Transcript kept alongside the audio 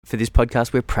For this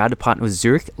podcast, we're proud to partner with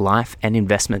Zurich Life and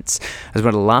Investments. As one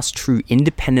of the last true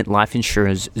independent life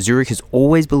insurers, Zurich has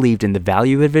always believed in the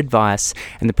value of advice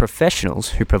and the professionals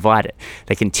who provide it.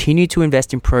 They continue to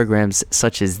invest in programs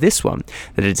such as this one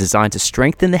that are designed to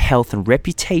strengthen the health and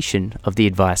reputation of the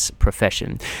advice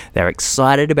profession. They're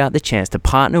excited about the chance to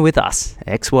partner with us,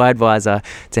 XY Advisor,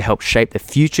 to help shape the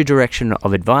future direction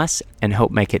of advice and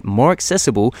help make it more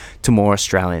accessible to more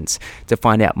Australians. To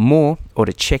find out more or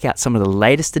to check out some of the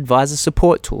latest advisor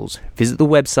support tools, visit the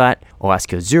website or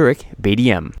ask your Zurich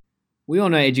BDM. We all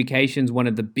know education is one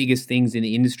of the biggest things in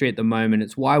the industry at the moment.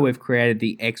 It's why we've created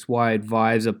the XY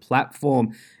Advisor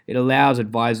platform. It allows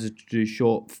advisors to do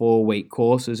short 4-week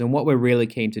courses. And what we're really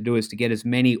keen to do is to get as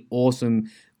many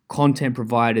awesome content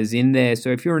providers in there. So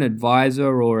if you're an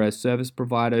advisor or a service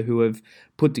provider who have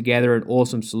put together an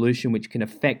awesome solution which can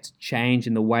affect change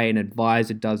in the way an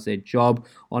advisor does their job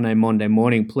on a Monday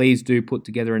morning, please do put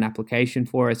together an application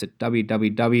for us at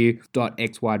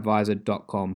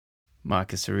www.xyadvisor.com.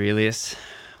 Marcus Aurelius,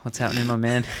 what's happening, my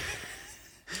man?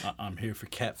 I'm here for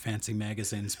Cat Fancy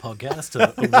Magazine's podcast,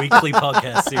 a weekly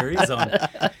podcast series on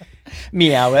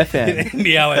Meow FM.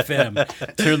 Meow FM.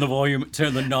 Turn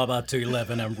the knob up to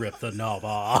 11 and rip the knob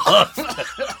off.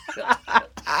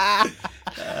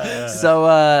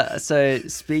 So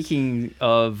speaking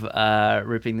of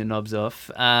ripping the knobs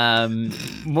off,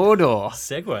 Mordor.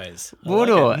 Segues.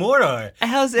 Mordor. Like Mordor.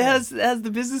 How's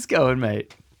the business going,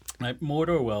 mate? Mate,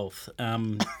 Mordor Wealth.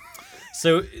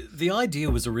 So the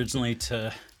idea was originally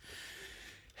to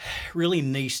really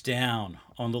niche down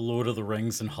on the Lord of the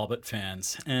Rings and Hobbit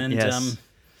fans, and yes.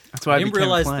 That's why I didn't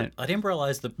realize that. I didn't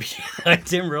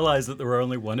realize that there were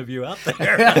only one of you out there.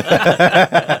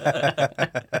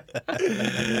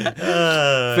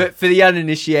 For the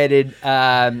uninitiated,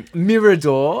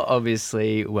 Mirador,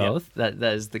 obviously, wealth. Yep.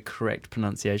 That is the correct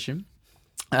pronunciation.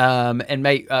 And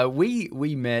mate,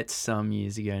 we met some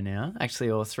years ago now.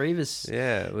 Actually, all three of us.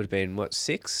 Yeah, it would have been what,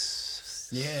 6?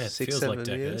 Yeah, it 6, feels 7 like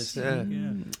years. decades.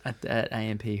 Yeah. At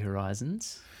AMP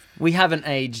Horizons. We haven't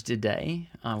aged a day,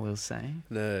 I will say.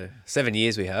 No, 7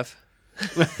 years we have.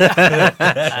 It's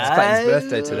Clayton's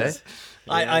birthday today.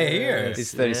 I hear.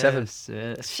 He's 37.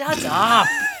 Yes. Shut up.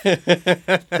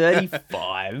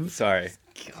 35. Sorry.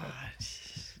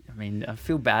 Gosh. I mean, I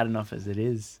feel bad enough as it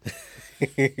is.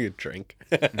 Drink.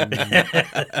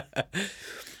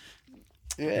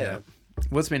 Yeah.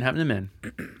 What's been happening, man?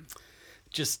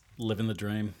 Just living the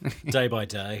dream, day by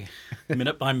day,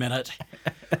 minute by minute.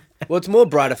 Well, it's more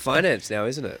brighter finance now,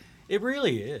 isn't it? It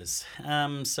really is.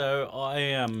 So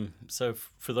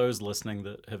for those listening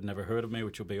that have never heard of me,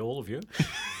 which will be all of you,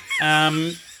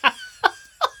 I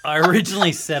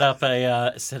originally set up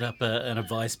an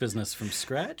advice business from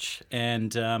scratch,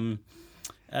 and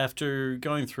after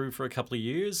going through for a couple of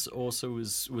years, also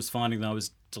was finding that I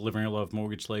was delivering a lot of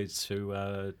mortgage leads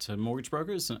to mortgage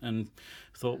brokers, and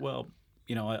thought, well,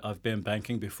 you know, I've been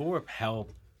banking before. How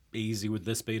easy would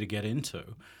this be to get into?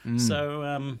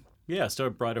 So, I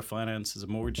started Brighter Finance as a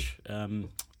mortgage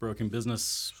broking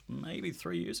business maybe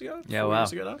 3 years ago. Yeah, 4 wow.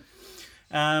 years ago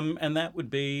now. And that would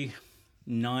be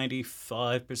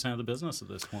 95% of the business at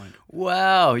this point.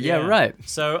 Wow. Yeah, right.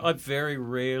 So I very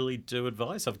rarely do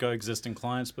advice. I've got existing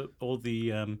clients, but all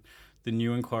the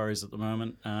new inquiries at the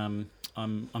moment, I'm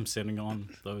sending on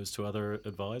those to other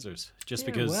advisors just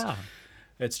because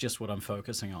it's just what I'm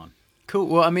focusing on. Cool.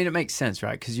 Well, I mean, it makes sense,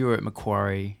 right? Because you were at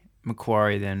Macquarie,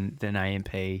 then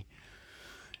AMP.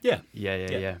 Yeah.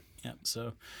 Yeah.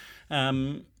 So,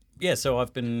 so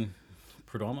I've been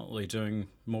predominantly doing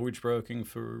mortgage broking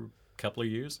for a couple of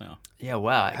years now. Yeah,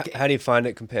 wow. How do you find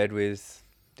it compared with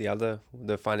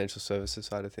the financial services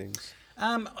side of things?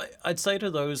 I'd say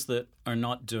to those that are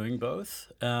not doing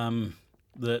both,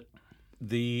 that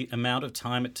the amount of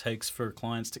time it takes for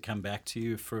clients to come back to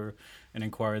you for an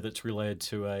inquiry that's related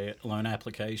to a loan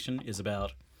application is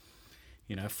about,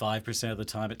 5% of the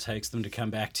time it takes them to come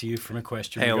back to you from a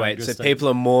question. Hang on, wait. So people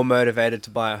are more motivated to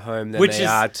buy a home than they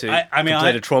are to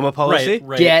complete a trauma policy?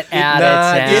 Right. Get out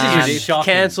of town. It is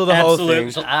shocking. Cancel the whole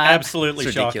thing. Absolutely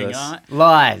It's shocking. ridiculous.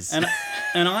 Lies. And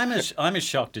I'm as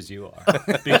shocked as you are,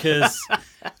 because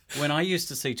when I used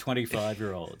to see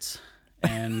 25-year-olds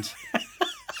and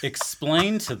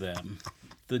explain to them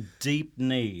the deep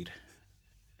need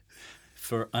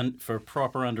for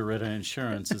proper underwritten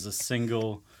insurance as a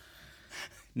single,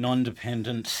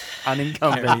 non-dependent,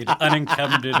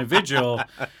 unencumbered individual.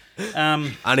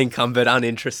 Unencumbered,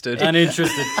 uninterested.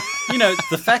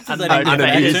 The fact that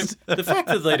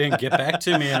they didn't get back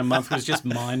to me in a month was just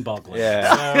mind-boggling.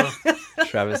 Yeah.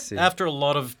 Travesty. After a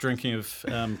lot of drinking of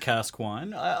cask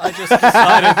wine, I just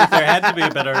decided that there had to be a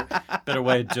better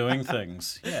way of doing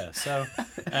things. Yeah, so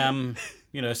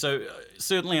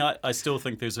certainly I still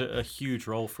think there's a huge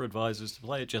role for advisors to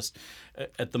play. It just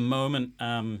at the moment,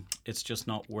 it's just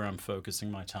not where I'm focusing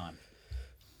my time.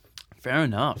 Fair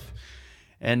enough.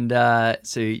 And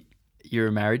so you're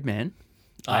a married man.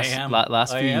 I am.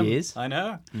 Last few years. I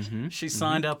know. Mm-hmm. She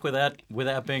signed up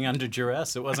without being under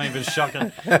duress. It wasn't even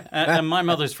shotgun. And my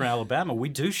mother's from Alabama. We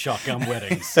do shotgun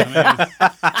weddings. I mean,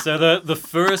 so the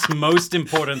first most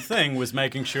important thing was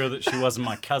making sure that she wasn't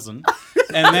my cousin.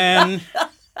 And then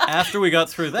after we got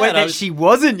through that... she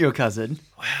wasn't your cousin?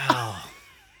 Wow.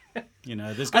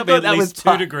 There's got to be at least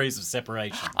 2 degrees of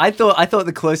separation. I thought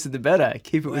the closer the better.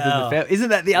 Keep it within the family. Isn't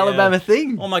that the Alabama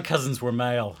thing? All my cousins were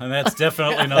male, and that's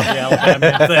definitely not the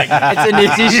Alabama thing. It's an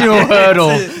additional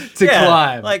hurdle to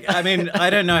climb. I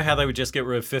don't know how they would just get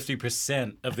rid of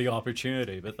 50% of the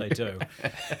opportunity, but they do.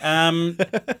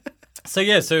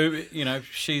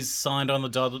 She's signed on the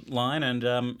dotted line, and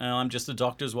I'm just a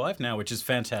doctor's wife now, which is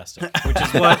fantastic. Which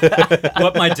is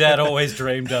what my dad always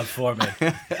dreamed of for me.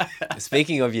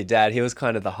 Speaking of your dad, he was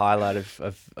kind of the highlight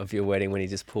of your wedding when he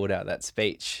just pulled out that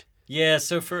speech. Yeah,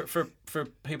 so for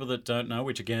people that don't know,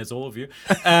 which again is all of you,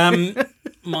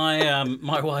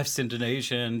 my wife's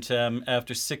Indonesian, and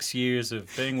after 6 years of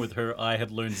being with her, I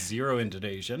had learned 0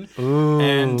 Indonesian. Ooh.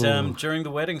 And during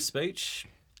the wedding speech,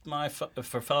 my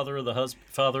father of the husband.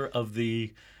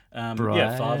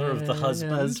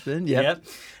 Yep.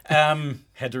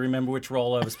 Had to remember which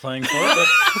role I was playing for. But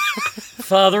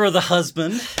father of the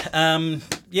husband,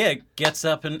 gets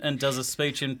up and does a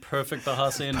speech in perfect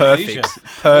Bahasa Indonesia.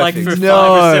 Perfect. Like for 5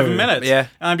 or 7 minutes. Yeah.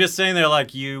 And I'm just sitting there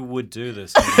like, you would do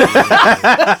this.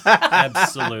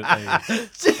 Absolutely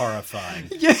horrifying.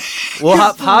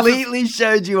 Well, completely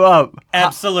showed you up.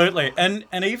 Absolutely. And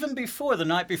even before, the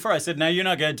night before, I said, no, you're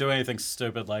not going to do anything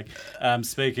stupid like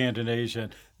speaking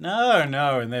Indonesian.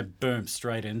 No. And then boom,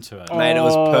 straight into it. Mate, it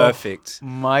was perfect.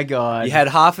 My God. You had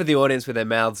half of the audience with their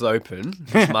mouths open,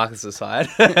 Marcus's side,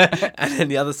 and then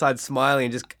the other side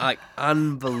smiling, just like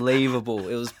unbelievable.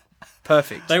 It was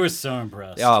perfect. They were so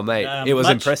impressed. Oh, mate, it was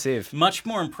impressive. Much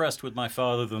more impressed with my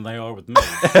father than they are with me.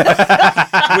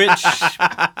 Which,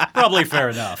 probably fair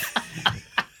enough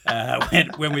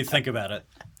when we think about it.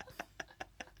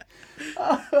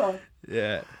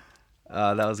 Yeah.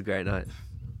 That was a great night.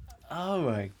 Oh,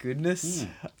 my goodness.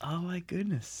 Oh, my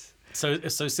goodness. So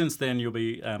since then, you'll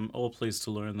be all pleased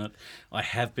to learn that I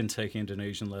have been taking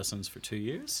Indonesian lessons for 2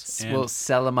 years. Well,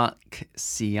 selamat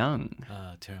siang.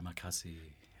 Terima kasih.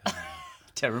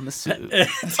 Tiramisu.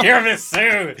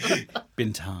 Tiramisu.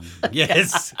 Bintang.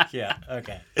 Yes. Yeah.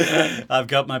 Okay. I've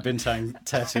got my bintang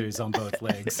tattoos on both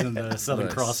legs and the Southern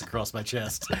Cross across my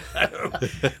chest.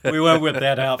 We won't whip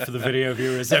that out for the video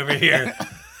viewers over here.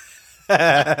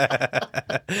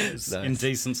 Nice.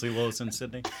 Indecency laws in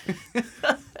Sydney.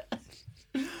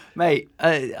 Mate,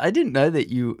 I didn't know that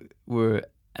you were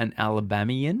an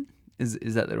Alabamian.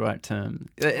 Is that the right term?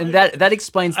 And that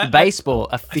explains the baseball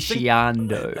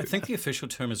aficionado. I think the official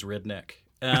term is redneck.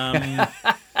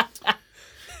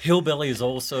 Hillbilly is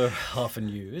also often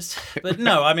used. But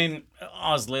no, I mean,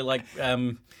 honestly, like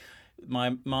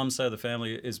my mom's side of the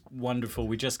family is wonderful.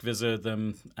 We just visited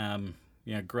them.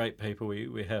 Great people.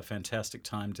 We have fantastic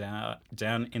time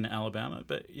down in Alabama.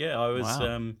 But yeah, I was...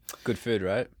 Wow. Good food,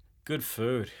 right? Good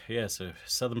food, yeah. So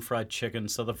southern fried chicken,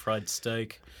 southern fried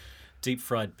steak, deep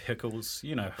fried pickles,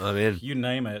 you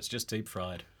name it, it's just deep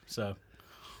fried. So,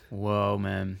 whoa,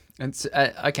 man. And so,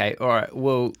 okay, all right.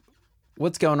 Well,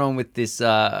 what's going on with this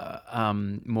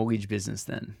mortgage business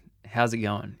then? How's it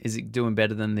going? Is it doing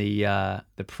better than the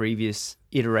previous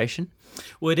iteration?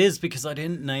 Well, it is because I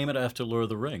didn't name it after Lord of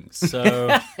the Rings. So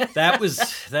that was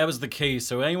the key.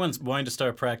 So anyone's wanting to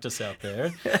start practice out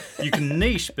there, you can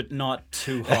niche, but not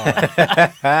too hard.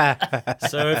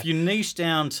 So if you niche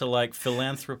down to like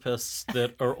philanthropists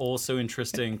that are also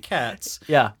interested in cats,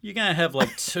 you're going to have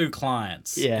like 2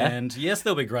 clients. Yeah. And yes,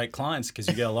 they'll be great clients because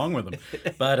you get along with them.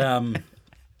 But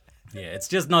it's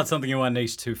just not something you want to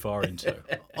niche too far into.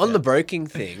 On the broking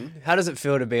thing, how does it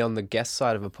feel to be on the guest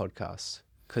side of a podcast?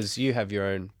 Because you have your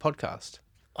own podcast.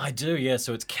 I do, yeah.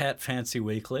 So it's Cat Fancy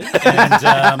Weekly.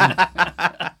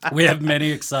 And we have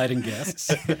many exciting guests.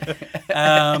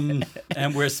 And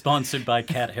we're sponsored by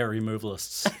cat hair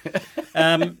removalists.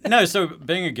 No, so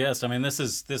being a guest, I mean, this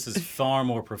is far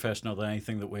more professional than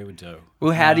anything that we would do.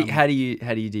 Well, how do you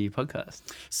do your podcast?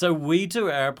 So we do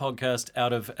our podcast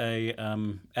out of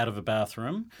a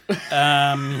bathroom,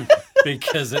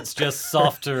 because it's just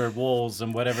softer walls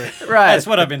and whatever. Right. That's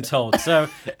what I've been told. So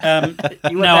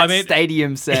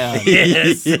Stadium sound.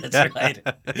 Yes, that's right.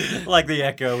 Like the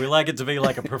echo, we like it to be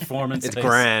like a performance. It's piece.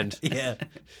 grand. Yeah.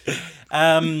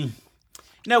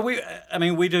 No,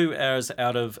 we do ours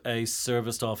out of a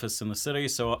serviced office in the city.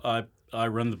 So I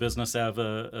run the business out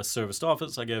of a serviced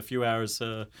office. I get a few hours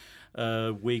a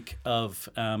week of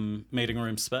meeting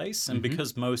room space. And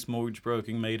because most mortgage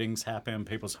broking meetings happen in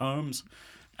people's homes,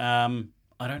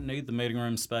 I don't need the meeting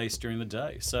room space during the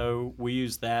day. So we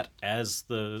use that as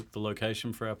the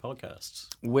location for our podcasts.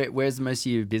 Where's most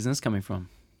of your business coming from?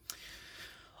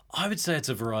 I would say it's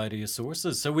a variety of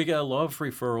sources. So we get a lot of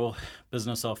referral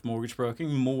business off mortgage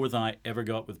broking, more than I ever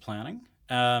got with planning.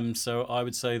 So I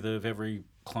would say that of every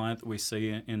client that we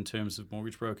see in terms of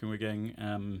mortgage broking, we're getting,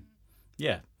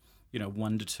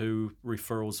 1 to 2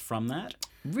 referrals from that.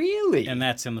 Really? And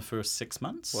that's in the first 6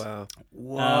 months. Wow.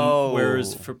 Whoa.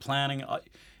 Whereas for planning,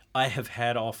 I have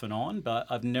had off and on, but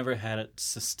I've never had it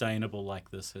sustainable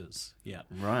like this is. Yeah.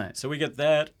 Right. So we get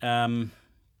that.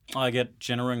 I get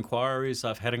general inquiries.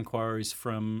 I've had inquiries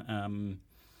from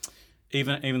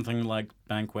even things like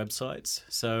bank websites.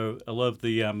 So a lot of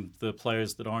the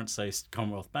players that aren't, say,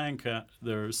 Commonwealth Bank,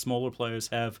 the smaller players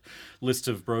have lists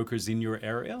of brokers in your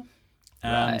area.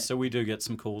 Right. So we do get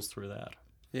some calls through that.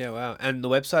 Yeah, wow. And the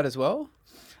website as well?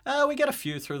 We get a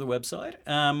few through the website.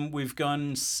 We've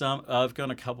gone some. I've gone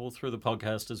a couple through the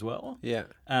podcast as well. Yeah.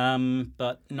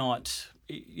 But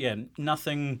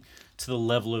nothing to the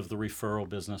level of the referral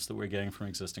business that we're getting from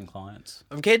existing clients.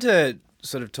 I'm keen to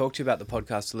sort of talk to you about the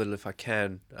podcast a little if I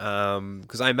can,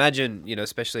 because I imagine,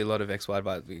 especially a lot of XY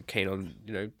advisors are keen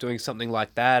on, doing something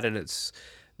like that, and it's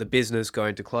the business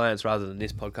going to clients rather than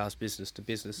this podcast business to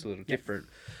business, a little different.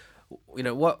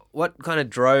 What kind of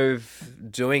drove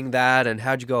doing that, and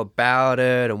how'd you go about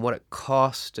it, and what it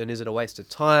cost, and is it a waste of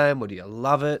time, or do you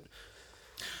love it?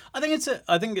 I think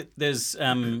there's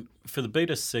for the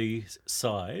B2C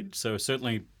side, so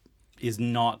certainly is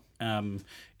not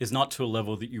to a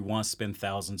level that you want to spend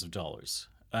thousands of dollars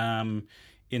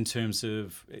in terms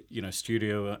of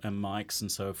studio and mics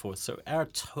and so forth. So our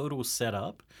total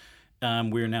setup,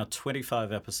 we're now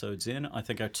 25 episodes in. I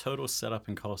think our total setup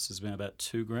and cost has been about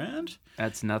 $2,000.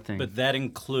 That's nothing. But that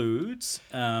includes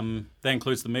the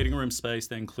meeting room space.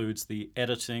 That includes the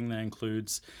editing. That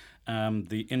includes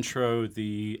the intro,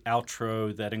 the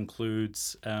outro. That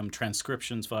includes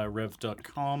transcriptions via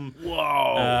rev.com.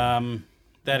 Whoa.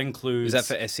 That includes... Is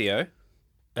that for SEO?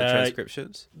 The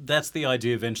transcriptions? That's the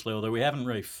idea eventually, although we haven't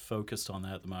really focused on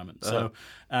that at the moment. So,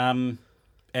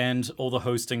 and all the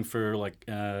hosting for like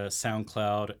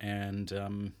SoundCloud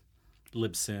and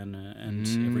Libsyn and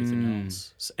everything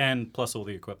else, and plus all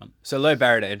the equipment. So low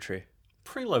barrier to entry.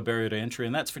 Pretty low barrier to entry,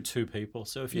 and that's for 2 people.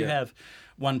 So if you have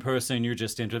one person and you're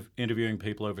just interviewing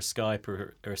people over Skype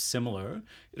or similar,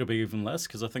 it'll be even less,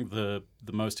 because I think the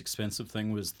most expensive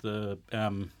thing was the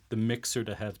mixer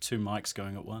to have 2 mics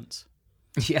going at once.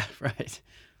 Yeah, right.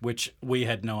 Which we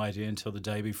had no idea until the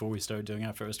day before we started doing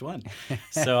our first one.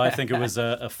 So I think it was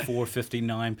a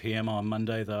 4:59 p.m. on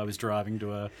Monday that I was driving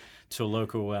to a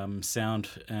local sound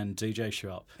and DJ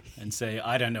shop and say,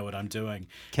 I don't know what I'm doing.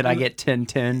 Can I get 10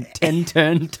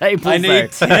 turntables? I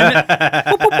need 10.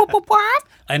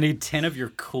 I need 10 of your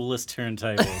coolest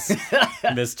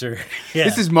turntables, mister. Yeah.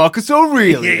 This is Marcus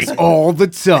Aurelius all the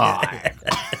time.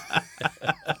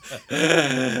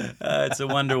 It's a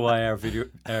wonder why our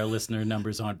listener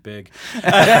numbers aren't big.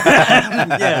 We've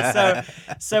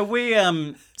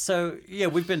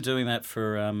been doing that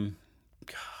for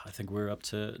I think we're up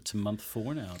to month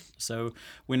 4 now. So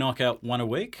we knock out 1 a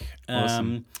week.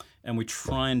 Awesome. And we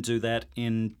try and do that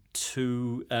in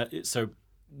 2. So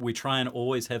we try and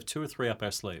always have 2 or 3 up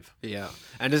our sleeve. Yeah.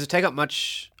 And does it take up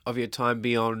much of your time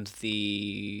beyond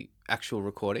the actual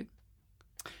recording?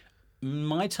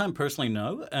 My time personally,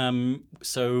 no.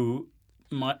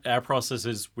 Our process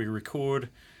is we record.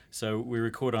 So we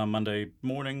record on Monday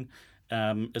morning.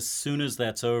 As soon as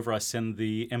that's over, I send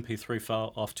the MP3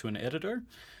 file off to an editor.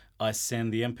 I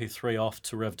send the MP3 off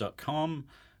to rev.com.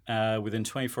 Within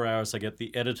 24 hours, I get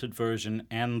the edited version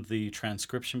and the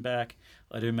transcription back.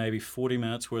 I do maybe 40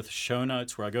 minutes worth of show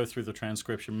notes where I go through the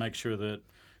transcription, make sure that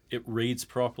it reads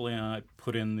properly, and I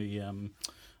put in the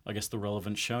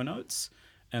relevant show notes,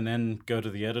 and then go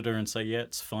to the editor and say, yeah,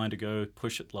 it's fine to go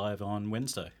push it live on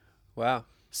Wednesday. Wow.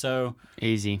 So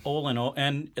Easy. all in all,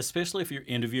 and especially if you're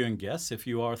interviewing guests, if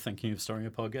you are thinking of starting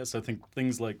a podcast, I think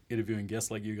things like interviewing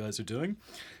guests like you guys are doing,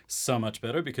 so much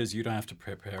better because you don't have to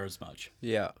prepare as much.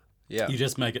 Yeah. You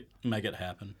just make it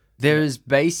happen. There is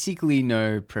basically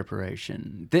no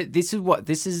preparation. This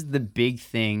is the big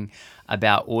thing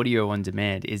about audio on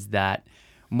demand is that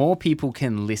more people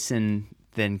can listen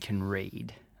than can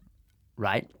read,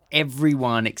 right?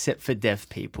 Everyone except for deaf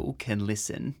people can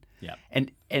listen. Yeah.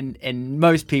 And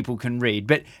most people can read,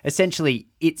 but essentially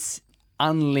it's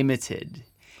unlimited.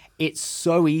 It's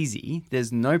so easy.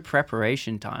 There's no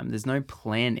preparation time. There's no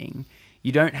planning.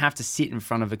 You don't have to sit in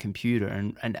front of a computer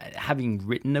and having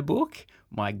written a book,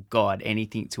 my God,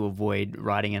 anything to avoid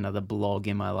writing another blog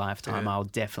in my lifetime, I'll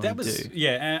definitely do.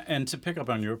 Yeah, and to pick up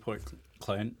on your point,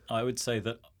 Clayton, I would say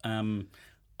that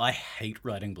I hate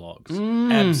writing blogs.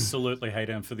 Absolutely hate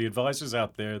them. For the advisors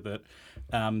out there that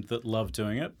that love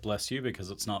doing it, bless you,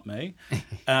 because it's not me.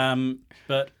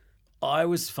 But I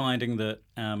was finding that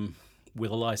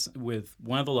with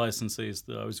one of the licensees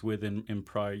that I was with in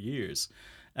prior years,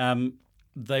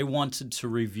 they wanted to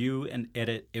review and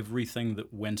edit everything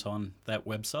that went on that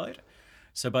website.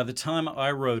 So by the time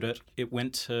I wrote it, it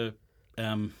went to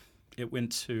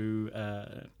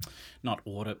not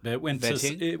audit, but it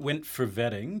went for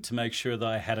vetting to make sure that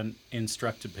I hadn't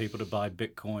instructed people to buy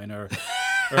Bitcoin or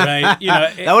that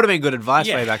would have been good advice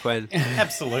way back when.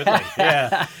 Absolutely,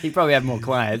 yeah. You probably have more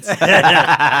clients.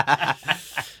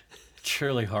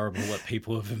 Truly horrible what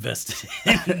people have invested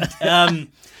in.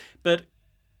 But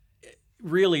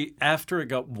really, after it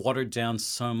got watered down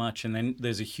so much, and then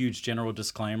there's a huge general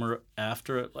disclaimer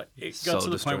after it, like it got to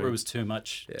the point where it was too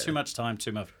much time,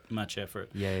 too much effort.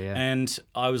 Yeah. And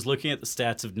I was looking at the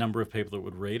stats of number of people that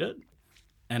would read it,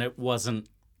 and it wasn't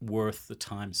worth the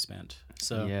time spent.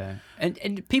 So yeah,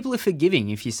 and people are forgiving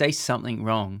if you say something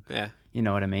wrong. Yeah. You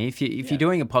know what I mean? If you're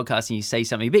doing a podcast and you say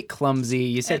something a bit clumsy,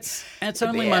 you say it's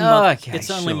only my mother. Okay,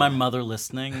 it's only my mother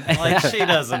listening. Like she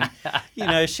doesn't.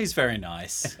 She's very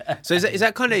nice. So is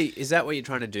that what you're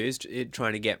trying to do? Is it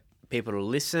trying to get people to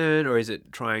listen, or is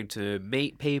it trying to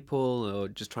meet people, or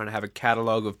just trying to have a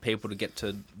catalog of people to get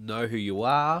to know who you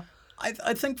are?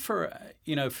 I think for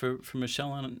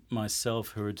Michelle and myself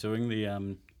who are doing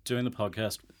the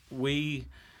podcast, we've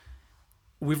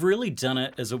really done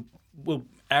it as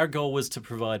our goal was to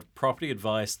provide property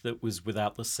advice that was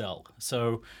without the sell.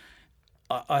 So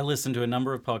I listened to a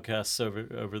number of podcasts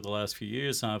over the last few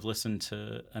years, and I've listened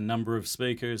to a number of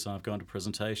speakers, and I've gone to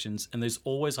presentations, and there's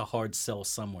always a hard sell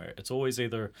somewhere. It's always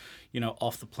either,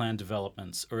 off the plan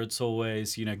developments, or it's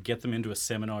always, get them into a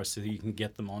seminar so that you can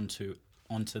get them onto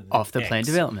the off the plan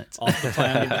developments. Off the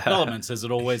plan developments, as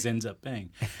it always ends up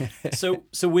being. So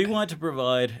we wanted to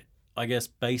provide, I guess,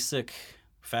 basic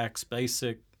facts,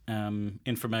 basic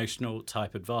informational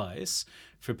type advice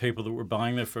for people that were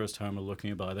buying their first home or looking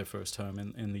to buy their first home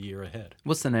in the year ahead.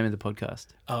 What's the name of the podcast?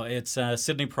 Oh, it's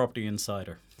Sydney Property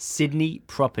Insider. Sydney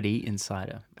Property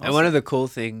Insider. Awesome. And one of the cool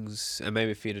things, and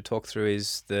maybe for you to talk through,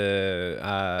 is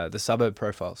the suburb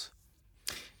profiles.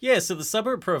 Yeah, so the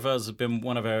suburb profiles have been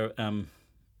one of our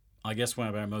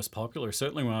most popular.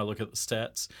 Certainly when I look at the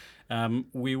stats,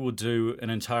 we will do an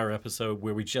entire episode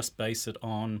where we just base it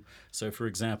on, so for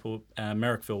example,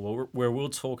 Merrickville, where we'll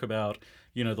talk about,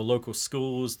 the local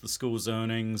schools, the school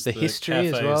zonings, the history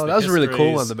cafes, as well. That was a really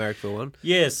cool one, the Merrickville one.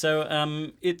 Yeah,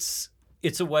 so it's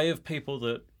a way of people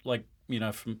that, like,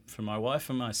 for my wife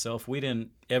and myself, we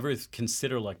didn't ever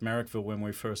consider like Merrickville when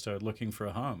we first started looking for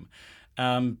a home.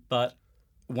 But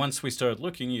once we started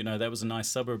looking, that was a nice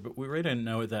suburb, but we really didn't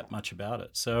know that much about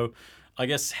it. So I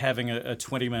guess having a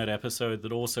 20-minute episode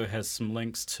that also has some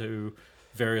links to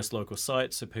various local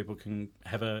sites so people can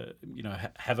have a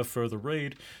further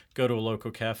read, go to a local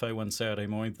cafe one Saturday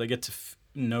morning, they get to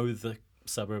know the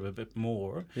suburb a bit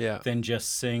more than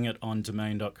just seeing it on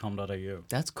domain.com.au.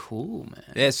 That's cool,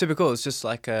 man. Yeah, it's super cool. It's just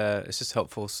like it's just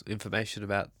helpful information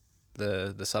about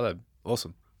the suburb.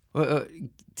 Awesome. Well,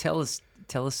 tell us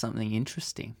something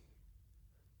interesting.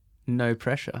 No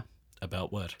pressure.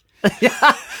 About what?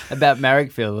 About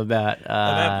Merrickville. About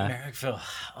Merrickville.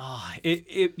 Oh,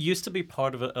 it used to be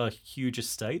part of a huge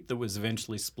estate that was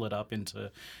eventually split up into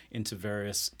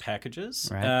various packages.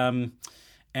 Right.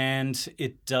 And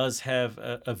it does have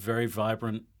a very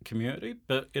vibrant community,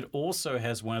 but it also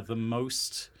has one of the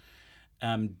most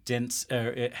dense.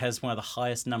 It has one of the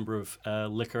highest number of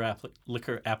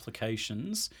liquor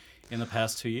applications in the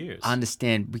past 2 years. I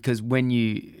understand, because when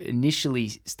you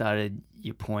initially started,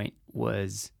 your point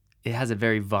was it has a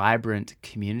very vibrant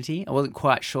community. I wasn't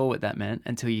quite sure what that meant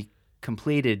until you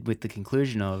completed with the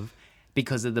conclusion of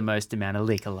because of the most amount of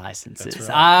liquor licenses. That's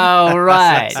right. Oh,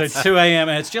 right. So 2 a.m.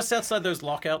 and it's just outside those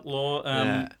lockout law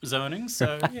zonings.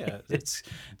 So yeah, it's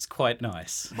quite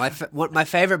nice. My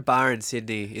favourite bar in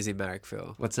Sydney is in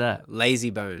Marrickville. What's that? Lazy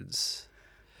Bones.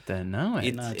 Don't know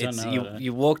it.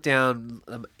 You walk down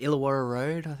Illawarra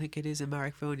Road, I think it is in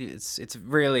Marrickville. And it's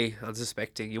really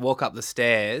unsuspecting. You walk up the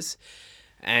stairs,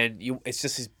 and it's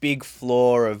just this big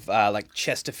floor of like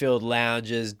Chesterfield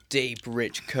lounges, deep,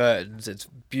 rich curtains. It's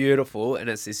beautiful, and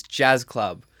it's this jazz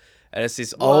club, and it's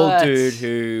this old dude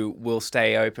who will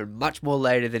stay open much more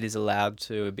later than he's allowed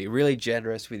to, and be really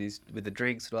generous with the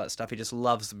drinks and all that stuff. He just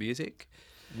loves the music.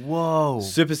 Whoa.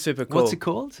 Super cool. What's it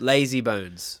called? Lazy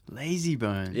Bones. Lazy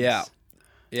Bones. Yeah.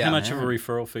 How much of a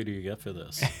referral fee do you get for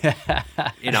this?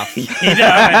 Enough. He is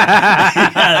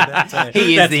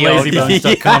the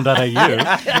lazybones.com.au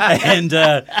and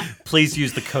please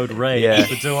use the code RAY at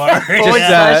the door.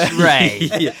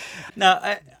 Ray.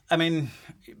 Now, I mean,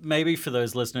 maybe for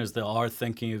those listeners that are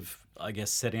thinking of, I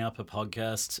guess, setting up a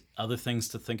podcast, other things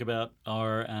to think about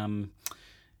are,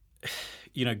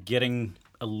 getting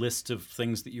a list of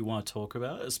things that you want to talk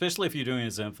about, especially if you're doing it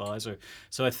as an advisor.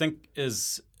 So I think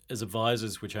as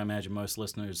advisors, which I imagine most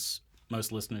listeners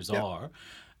are,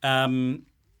 I'd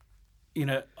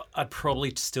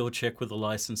probably still check with the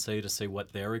licensee to see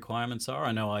what their requirements are.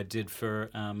 I know I did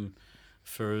for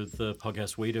the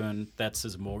podcast we do, and that's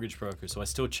as a mortgage broker. So I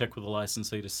still check with the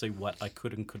licensee to see what I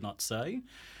could and could not say.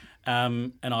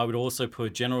 And I would also put a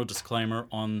general disclaimer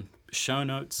on show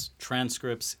notes,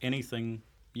 transcripts, anything.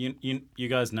 You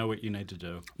guys know what you need to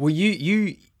do. Well,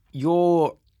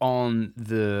 you're on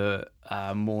the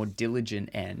more diligent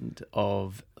end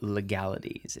of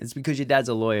legalities. It's because your dad's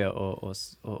a lawyer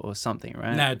or something,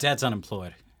 right? No, Dad's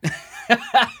unemployed.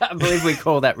 I believe we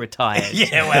call that retired.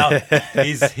 Yeah, well,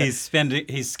 he's spending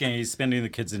the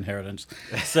kids' inheritance.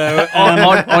 So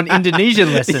on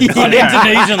Indonesian lessons. On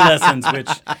Indonesian lessons, which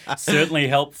certainly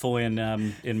helpful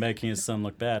in making his son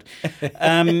look bad.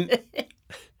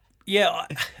 Yeah,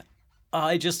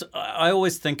 I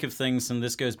always think of things, and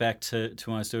this goes back to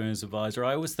when I was doing as advisor.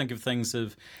 I always think of things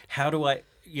of how do I,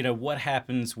 what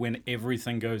happens when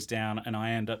everything goes down and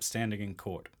I end up standing in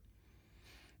court.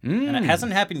 And it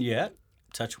hasn't happened yet,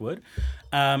 touch wood.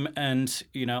 And,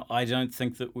 I don't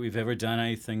think that we've ever done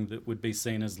anything that would be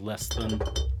seen as less than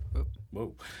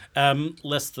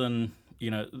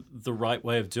the right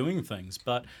way of doing things.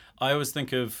 But I always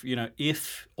think of,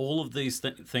 if all of these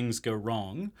things go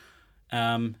wrong,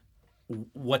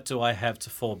 what do I have to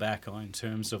fall back on in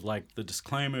terms of like the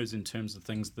disclaimers, in terms of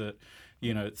things that,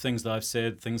 things that I've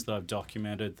said, things that I've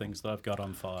documented, things that I've got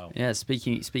on file. Yeah,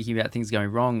 speaking about things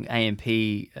going wrong, AMP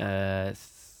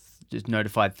just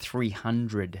notified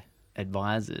 300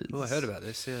 advisors. Oh, I heard about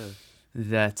this, yeah.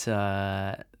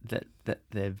 That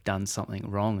they've done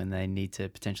something wrong and they need to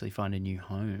potentially find a new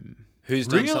home. Who's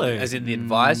done something? As in the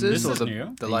advisors or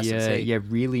the licensee? Yeah,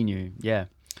 really new. Yeah.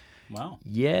 Wow.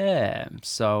 Yeah.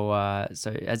 So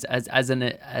as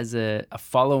a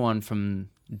follow on from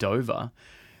Dover,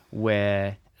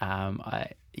 where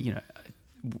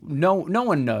no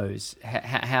one knows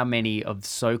how many of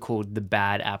so-called the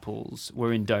bad apples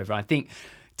were in Dover. I think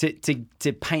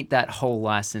to paint that whole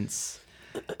license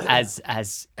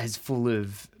as full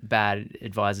of bad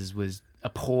advisors was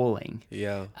appalling.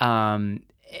 Yeah. And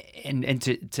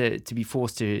to be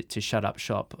forced to shut up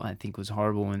shop, I think was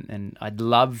horrible. And I'd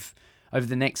love over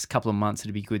the next couple of months,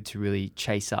 it'd be good to really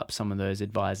chase up some of those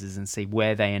advisors and see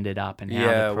where they ended up and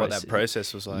how what that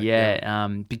process was like.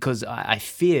 Because I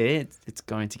fear it's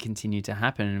going to continue to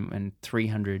happen, and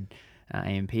 300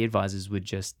 AMP advisors were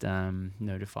just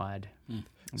notified.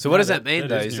 So what does that mean,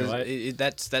 though?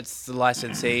 That's the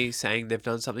licensee saying they've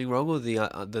done something wrong, or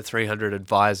the 300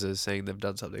 advisors saying they've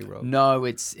done something wrong? No,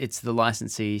 it's the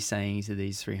licensee saying to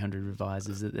these 300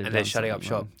 advisors that they're shutting up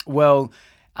shop. Well,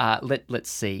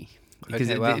 let's see. Because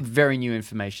it's very new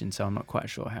information, so I'm not quite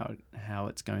sure how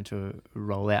it's going to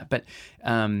roll out. But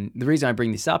the reason I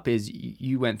bring this up is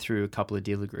you went through a couple of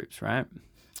dealer groups, right?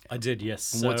 I did,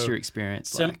 yes. And what's your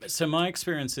experience like? So my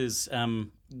experience is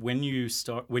when you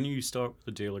start with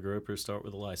a dealer group or start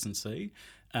with a licensee,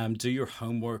 do your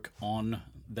homework on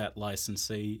that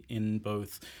licensee in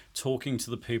both talking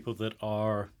to the people that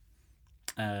are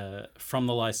from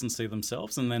the licensee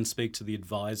themselves, and then speak to the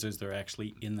advisors that are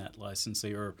actually in that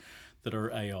licensee or that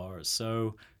are ARs.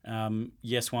 So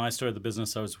yes, when I started the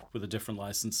business, I was with a different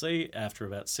licensee. After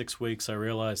about 6 weeks, I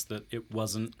realized that it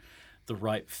wasn't the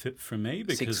right fit for me.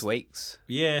 Because 6 weeks?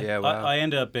 Yeah, wow. I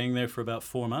ended up being there for about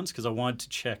 4 months because I wanted to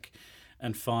check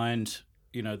and find,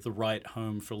 the right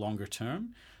home for longer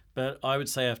term. But I would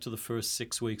say after the first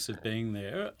 6 weeks of being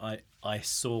there, I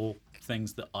saw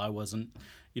things that I wasn't,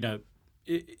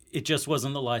 it just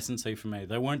wasn't the licensee for me.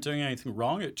 They weren't doing anything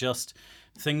wrong. It just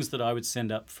things that I would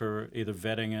send up for either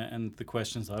vetting and the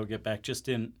questions I would get back just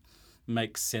didn't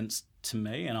make sense to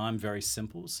me. And I'm very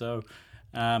simple. So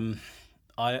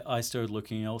I started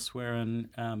looking elsewhere. And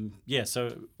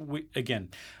so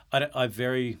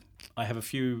I have a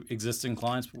few existing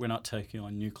clients, but we're not taking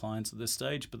on new clients at this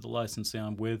stage. But the licensee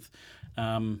I'm with,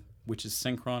 which is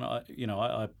Synchron,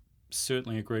 I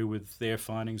certainly agree with their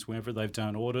findings. Whenever they've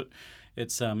done audit,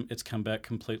 it's come back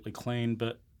completely clean.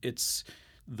 But it's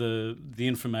the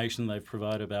information they've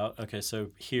provided about, okay, so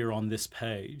here on this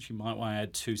page, you might want to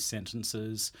add 2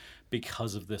 sentences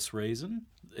because of this reason.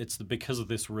 It's the because of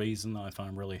this reason that I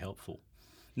find really helpful.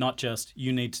 Not just,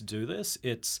 you need to do this.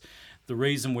 It's the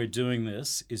reason we're doing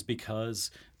this is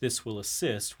because this will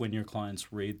assist when your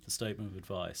clients read the statement of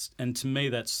advice. And to me,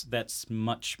 that's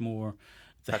much more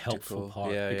the practical, helpful part,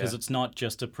 because it's not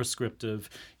just a prescriptive,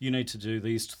 you need to do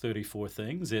these 34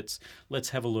 things. It's, let's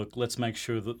have a look. Let's make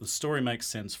sure that the story makes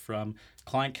sense from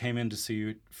client came in to see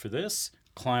you for this,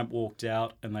 client walked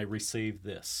out and they received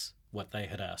this, what they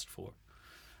had asked for.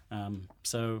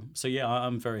 So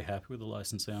I'm very happy with the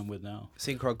licensee I'm with now.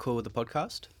 Synchron cool with the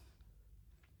podcast?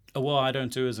 Well, I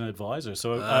don't do as an advisor,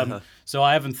 so so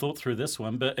I haven't thought through this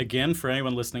one. But again, for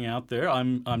anyone listening out there,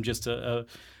 I'm just a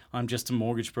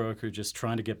mortgage broker, just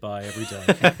trying to get by every day.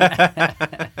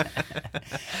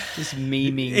 Just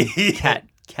memeing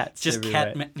cats. Just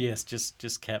everywhere.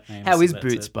 just cat memes. How is That's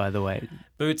Boots, it. by the way?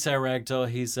 Boots, our ragdoll.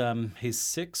 He's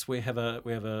 6. We have a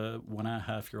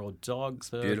 1.5-year-old dog.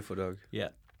 So, Beautiful dog. Yeah.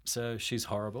 So she's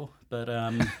horrible, but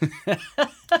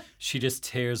she just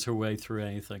tears her way through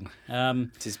anything.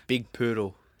 It's his big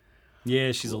poodle.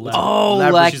 Yeah, she's a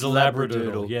she's a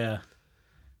Labradoodle. Yeah.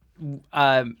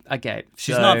 Okay.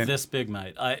 She's not this big,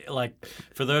 mate.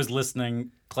 For those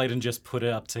listening, Clayton just put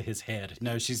it up to his head.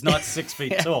 No, she's not 6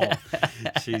 feet tall.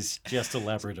 She's just a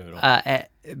Labradoodle.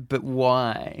 But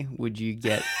why would you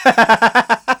get...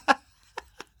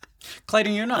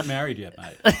 Clayton, you're not married yet,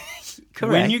 mate.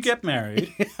 Correct. When you get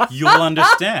married, you'll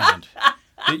understand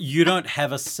that you don't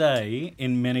have a say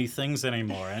in many things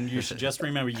anymore. And you should just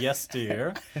remember, yes,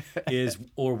 dear,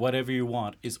 or whatever you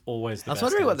want, is always the best I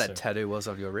was wondering what answer. that tattoo was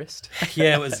on your wrist.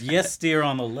 Yeah, it was yes, dear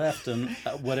on the left and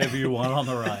whatever you want on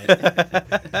the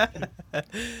right.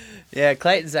 Yeah,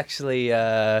 Clayton's actually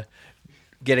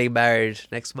getting married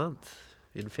next month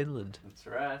in Finland. That's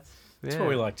right. That's what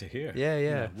we like to hear.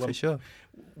 Yeah, for sure.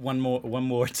 One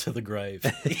more to the grave.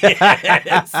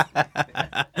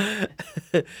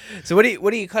 So what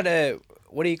do you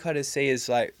kind of see as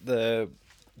like the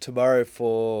tomorrow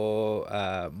for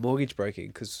mortgage broking?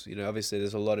 Because obviously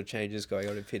there's a lot of changes going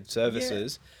on in FID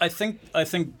services. Yeah. I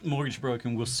think mortgage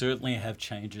broking will certainly have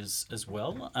changes as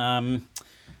well. I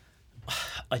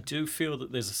do feel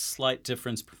that there's a slight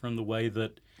difference from the way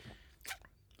that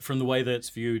it's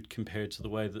viewed compared to the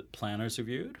way that planners are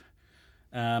viewed.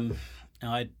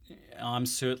 I'm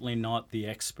certainly not the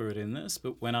expert in this,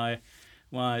 but when I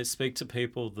speak to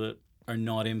people that are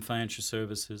not in financial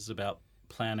services about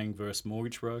planning versus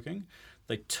mortgage broking,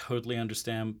 they totally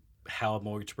understand how a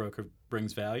mortgage broker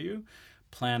brings value.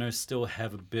 Planners still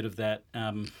have a bit of that,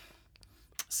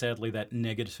 sadly, that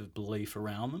negative belief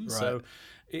around them. Right. So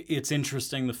it's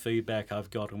interesting the feedback I've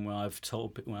gotten when I've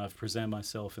presented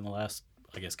myself in the last,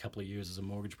 I guess, couple of years as a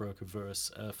mortgage broker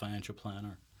versus a financial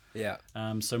planner. Yeah.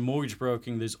 So mortgage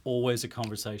broking, there's always a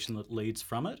conversation that leads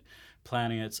from it.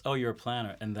 Planning, it's, oh, you're a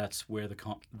planner, and that's where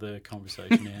the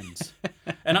conversation ends.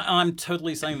 And I'm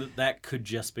totally saying that could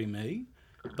just be me,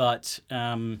 but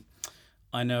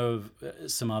I know of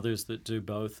some others that do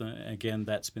both. Again,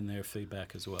 that's been their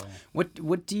feedback as well.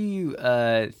 What do you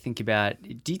think about?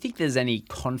 Do you think there's any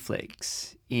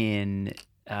conflicts in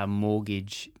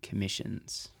mortgage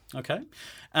commissions? Okay.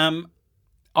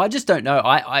 I just don't know.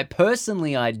 I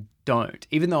personally don't.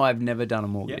 Even though I've never done a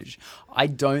mortgage, I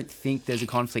don't think there's a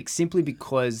conflict simply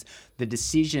because the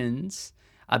decisions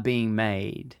are being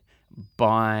made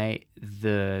by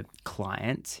the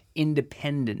client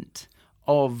independent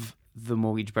of the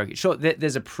mortgage broker. Sure,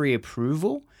 there's a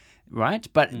pre-approval, right?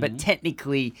 But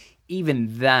technically,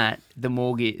 even that, the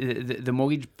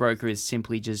mortgage broker is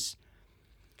simply just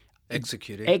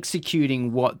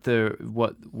executing what the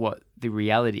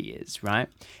reality is, right?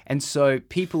 And so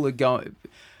people are going.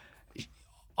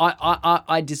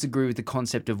 I disagree with the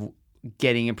concept of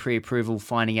getting a pre-approval,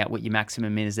 finding out what your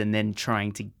maximum is, and then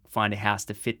trying to find a house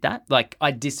to fit that. Like, I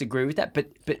disagree with that,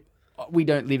 but we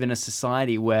don't live in a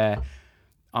society where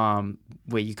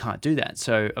you can't do that.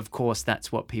 So of course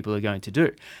that's what people are going to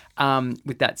do.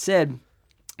 With that said,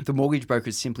 the mortgage broker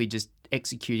is simply just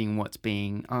executing what's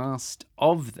being asked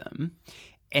of them,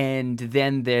 and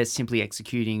then they're simply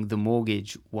executing the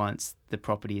mortgage once the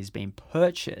property has been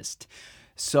purchased.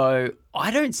 So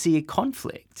I don't see a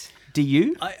conflict. Do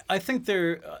you? I think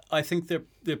there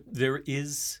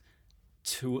is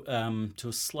to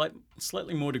a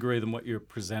slightly more degree than what you're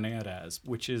presenting it as,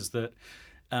 which is that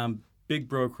big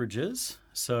brokerages.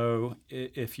 So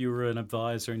if you were an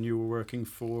advisor and you were working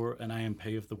for an AMP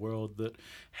of the world that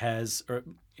has,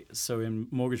 so in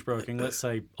mortgage broking, let's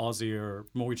say Aussie or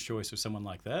Mortgage Choice or someone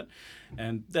like that,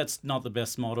 and that's not the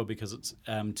best model because it's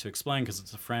to explain because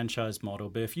it's a franchise model.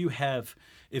 But if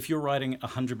you're writing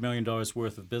 $100 million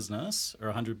worth of business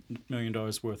or $100 million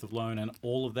worth of loan, and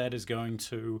all of that is going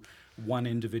to one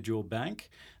individual bank,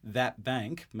 that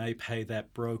bank may pay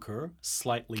that broker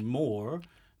slightly more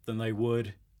than they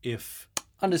would if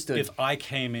I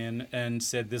came in and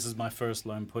said, this is my first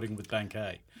loan putting with Bank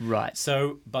A. Right.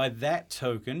 So by that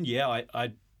token, yeah,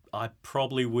 I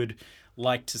probably would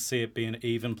like to see it be an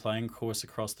even playing course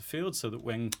across the field so that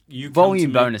when you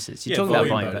volume bonuses. You're talking about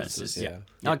volume volume bonuses. Yeah.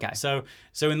 Okay. So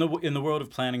in the world of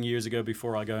planning years ago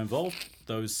before I got involved,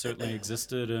 those certainly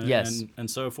existed and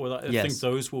so forth. I think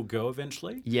those will go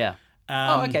eventually. Yeah.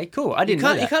 Okay, cool. I didn't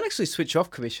know that. You can't actually switch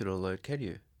off commission on a loan, can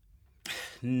you?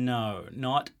 No,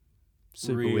 not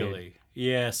Super really. weird.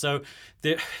 Yeah, so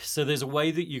there's a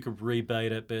way that you could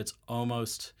rebate it, but it's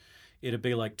almost it'd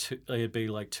be like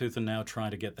tooth and nail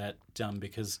trying to get that done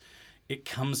because it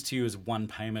comes to you as one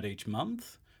payment each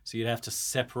month. So you'd have to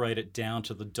separate it down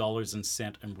to the dollars and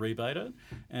cent and rebate it,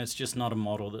 and it's just not a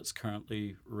model that's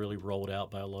currently really rolled out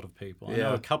by a lot of people. I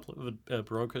know a couple of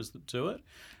brokers that do it,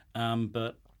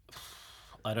 but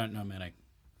I don't know many.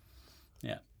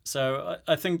 Yeah. So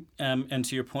I think, and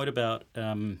to your point about,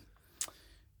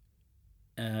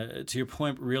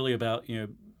 really about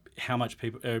how much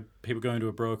people going to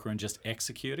a broker and just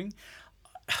executing,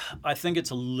 I think it's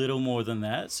a little more than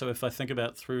that. So if I think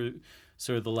about through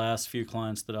sort of the last few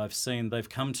clients that I've seen, they've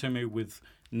come to me with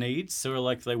needs, sort of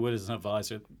like they would as an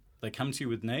advisor. They come to you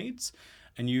with needs,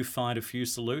 and you find a few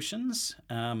solutions.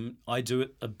 I do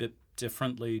it a bit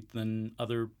differently than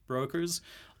other brokers.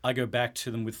 I go back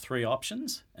to them with 3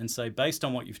 options and say, based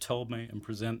on what you've told me, and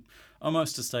present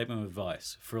almost a statement of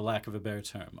advice, for lack of a better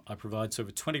term. I provide sort of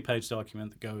a 20-page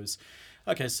document that goes,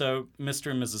 okay, so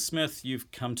Mr. and Mrs. Smith,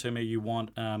 you've come to me, you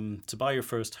want to buy your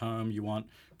first home, you want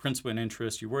principal and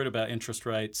interest, you're worried about interest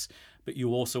rates, but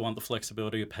you also want the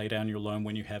flexibility to pay down your loan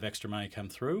when you have extra money come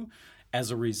through. As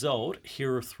a result,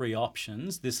 here are 3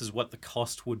 options. This is what the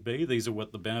cost would be. These are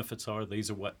what the benefits are.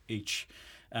 These are what each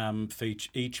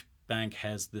bank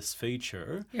has this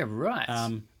feature. Yeah,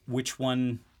 right. Which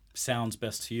one sounds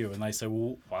best to you? And they say,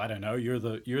 well, I don't know. You're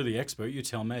the expert. You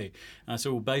tell me.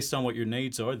 So based on what your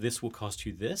needs are, this will cost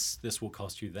you this will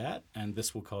cost you that, and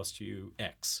this will cost you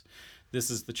X. This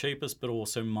is the cheapest, but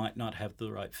also might not have the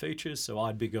right features. So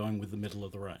I'd be going with the middle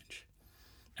of the range.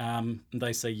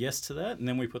 They say yes to that, and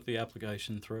then we put the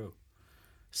application through.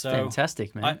 So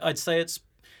fantastic, man. I'd say it's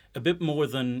a bit more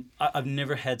than I've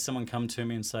never had someone come to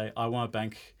me and say, I want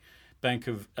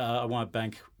a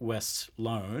Bank West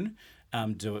loan.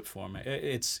 Do it for me.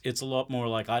 It's a lot more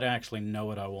like I don't actually know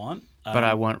what I want. But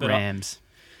I want Rams.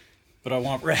 But I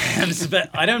want Rams.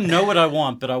 But I don't know what I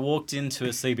want. But I walked into a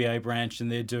CBA branch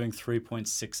and they're doing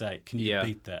 3.68. Can you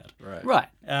beat that? Right.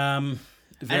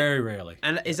 Very rarely.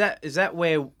 And is that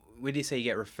where, when you say you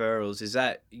get referrals, is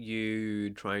that you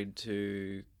trying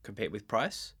to compete with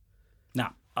price? No,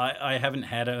 I haven't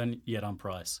had it yet on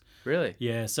price. Really?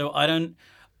 Yeah. So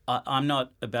I'm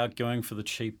not about going for the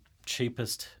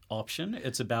cheapest option.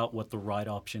 It's about what the right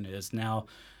option is. Now,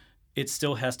 it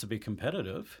still has to be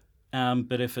competitive.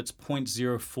 But if it's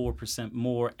 0.04%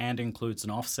 more and includes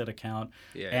an offset account,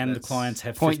 and the clients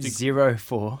have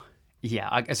 0.04.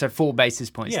 Yeah, so 4 basis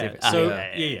points. Yeah,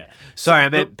 difference. Sorry, I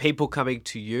meant people coming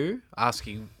to you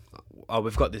asking, "Oh,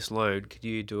 we've got this loan. Could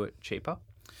you do it cheaper?"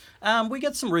 We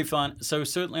get some refund. So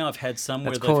certainly, I've had some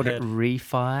That's where they've called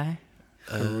refi.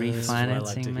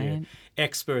 Refinancing, man.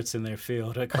 Experts in their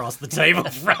field across the table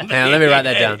from me. Now, let me write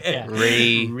that down.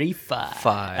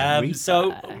 Refi.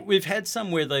 So we've had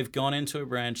some where they've gone into a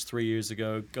branch 3 years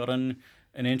ago, gotten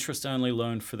an interest-only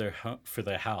loan for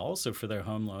their house or for their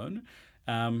home loan,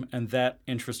 and that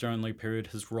interest-only period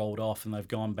has rolled off, and they've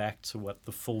gone back to what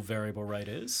the full variable rate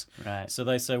is. Right. So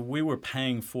they say we were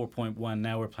paying 4.1,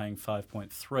 now we're paying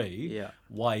 5.3. Yeah.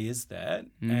 Why is that?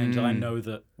 And I know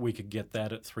that we could get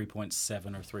that at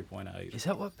 3.7 or 3.8. Is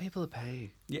that what people are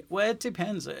paying? Yeah. Well, it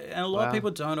depends, and a lot of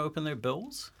people don't open their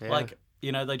bills. Yeah. Like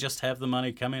they just have the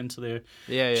money come into their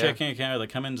Yeah. checking account, or they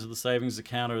come into the savings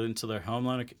account, or into their home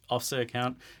loan offset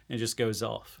account, and it just goes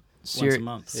off once a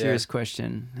month. Serious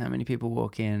question. How many people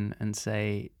walk in and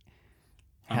say,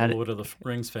 I'm a Lord of the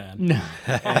Rings fan. No.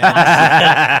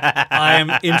 I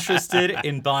am interested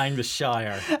in buying the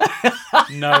Shire.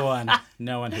 No one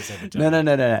has ever done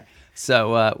it. No.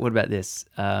 So what about this?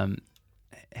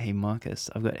 Hey, Marcus,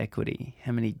 I've got equity.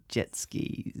 How many jet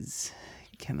skis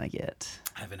can I get?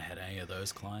 I haven't had any of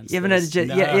those clients. You haven't had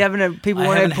No. you haven't had people I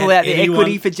want to haven't pull had out the anyone-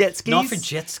 equity for jet skis? Not for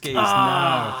jet skis,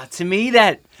 Ah, no. to me,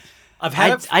 that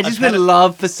I just would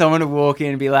love for someone to walk in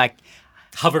and be like,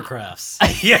 hovercrafts.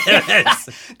 Yes.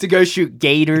 to go shoot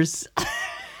gators.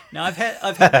 Now I've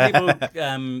had people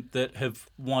that have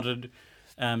wanted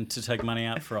to take money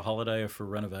out for a holiday or for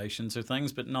renovations or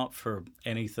things, but not for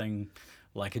anything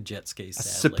like a jet ski.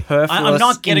 Sadly, superfluous I'm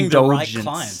not getting the right indulgence.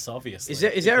 clients. Obviously,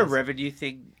 Is there a revenue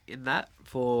thing in that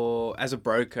for as a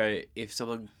broker? If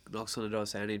someone knocks on the door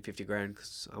saying I need 50 grand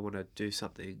because I want to do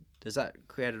something, does that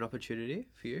create an opportunity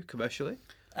for you commercially?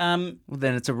 Well,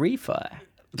 then it's a refi.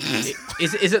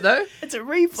 Is it though? It's a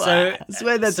refi. I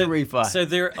swear that's a refi. So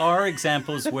there are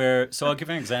examples where. So I'll give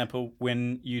you an example.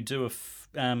 When you do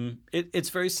it's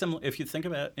very similar. If you think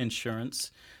about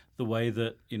insurance, the way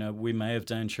that we may have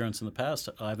done insurance in the past.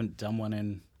 I haven't done one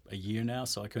in a year now,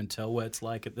 so I couldn't tell what it's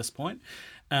like at this point.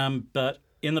 But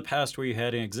in the past, where you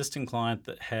had an existing client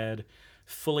that had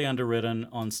fully underwritten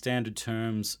on standard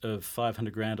terms of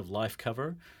 500 grand of life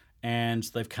cover, and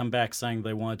they've come back saying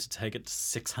they wanted to take it to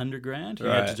 600 grand. You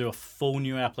had to do a full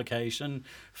new application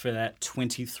for that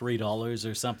 $23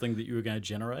 or something that you were going to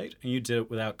generate, and you did it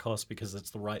without cost because it's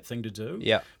the right thing to do.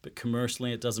 Yeah. But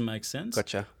commercially, it doesn't make sense.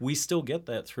 Gotcha. We still get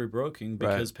that through broking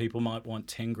because people might want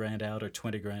 10 grand out or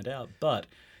 20 grand out, but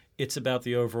it's about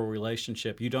the overall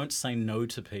relationship. You don't say no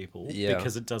to people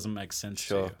because it doesn't make sense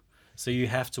to you. So you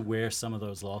have to wear some of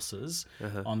those losses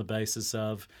on the basis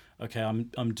of, okay,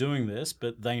 I'm doing this,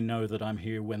 but they know that I'm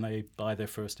here when they buy their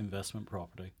first investment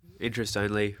property. Interest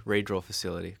only redraw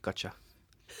facility. Gotcha.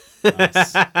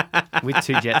 Nice. With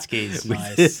 2 jet skis.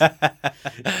 Nice.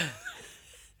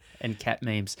 And cat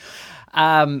memes.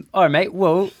 All right, mate.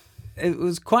 Well, it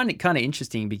was kind of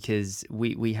interesting because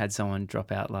we had someone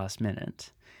drop out last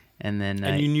minute. And then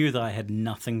And you knew that I had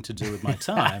nothing to do with my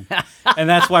time. And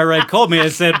that's why Ray called me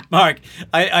and said, Mark,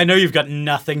 I know you've got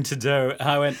nothing to do.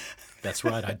 I went, that's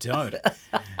right, I don't.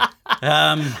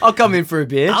 I'll come in for a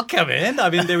beer. I'll come in. I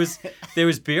mean, there was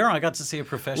beer. I got to see a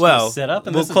professional set up.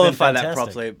 And we'll this has been qualify that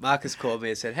fantastic. properly. Marcus called me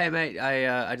and said, "Hey mate,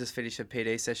 I just finished a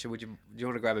PD session. Do you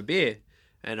want to grab a beer?"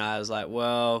 And I was like,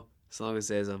 "Well, as long as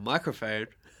there's a microphone."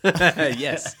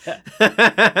 Yes. We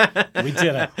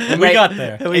did it. We got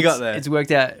there. It's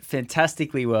worked out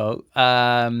fantastically well.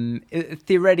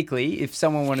 Theoretically, if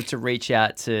someone wanted to reach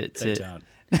out to They don't.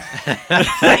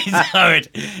 They don't.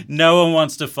 No one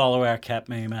wants to follow our cat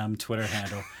meme Twitter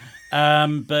handle.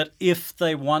 But if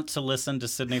they want to listen to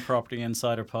Sydney Property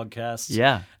Insider podcast,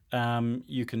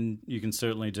 you can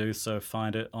certainly do so.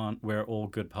 Find it on where all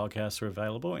good podcasts are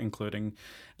available, including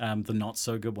the not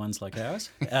so good ones like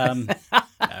ours.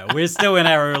 We're still in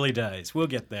our early days. We'll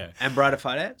get there. And Brighter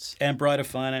Finance? And Brighter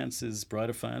Finance is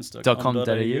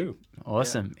brighterfinance.com.au.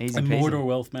 Awesome. Easy And peasy. Mortar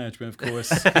Wealth Management, of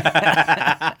course. Is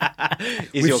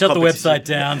We've your shut the competition. website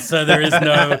down, so there is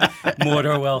no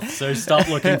Mortar Wealth. So stop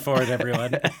looking for it,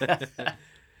 everyone.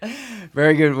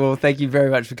 Very good. Well, thank you very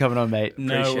much for coming on, mate.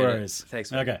 No Appreciate it. worries.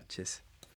 Thanks, man. Okay. Cheers.